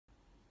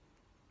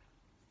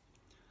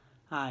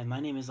Hi, my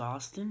name is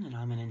Austin, and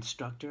I'm an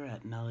instructor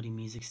at Melody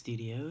Music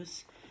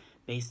Studios,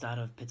 based out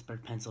of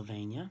Pittsburgh,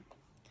 Pennsylvania.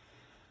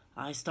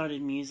 I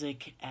started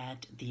music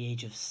at the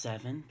age of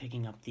 7,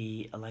 picking up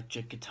the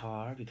electric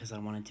guitar because I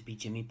wanted to be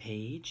Jimmy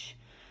Page.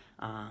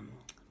 Um,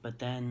 but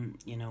then,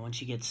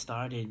 once you get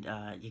started,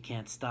 you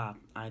can't stop.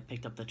 I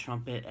picked up the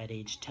trumpet at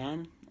age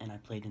 10, and I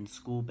played in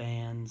school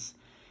bands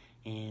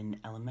in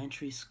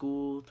elementary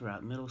school,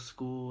 throughout middle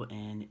school,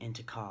 and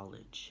into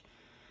college.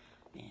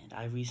 And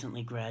I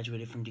recently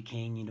graduated from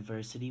Duquesne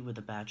University with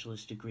a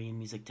bachelor's degree in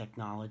music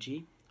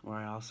technology, where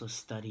I also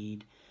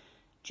studied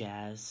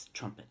jazz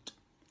trumpet.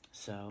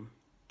 So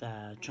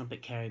the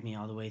trumpet carried me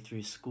all the way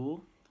through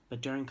school.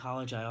 But during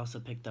college, I also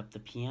picked up the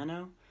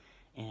piano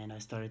and I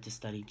started to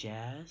study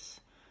jazz.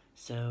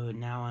 So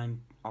now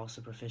I'm also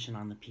proficient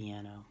on the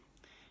piano,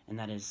 and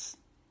that is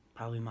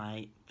probably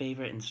my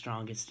favorite and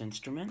strongest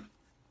instrument.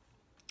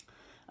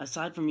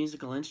 Aside from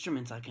musical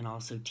instruments, I can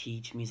also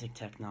teach music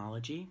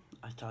technology.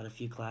 I taught a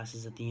few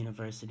classes at the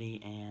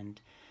university, and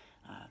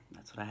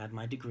that's what I have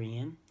my degree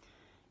in.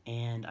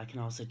 And I can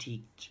also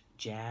teach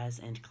jazz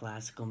and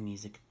classical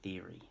music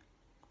theory.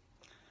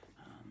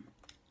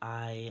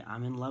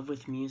 I'm in love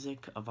with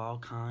music of all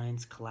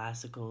kinds: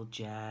 classical,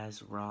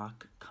 jazz,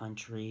 rock,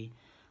 country.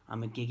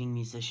 I'm a gigging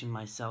musician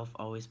myself,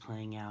 always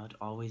playing out,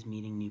 always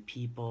meeting new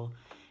people,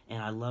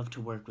 and I love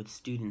to work with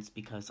students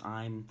because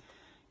I'm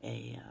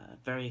a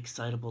very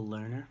excitable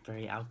learner,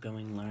 very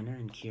outgoing learner,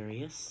 and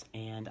curious,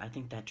 and I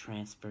think that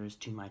transfers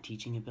to my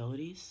teaching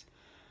abilities.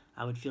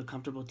 I would feel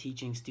comfortable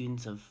teaching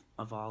students of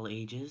all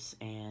ages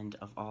and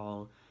of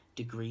all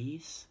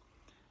degrees,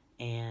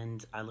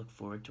 and I look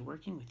forward to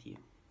working with you.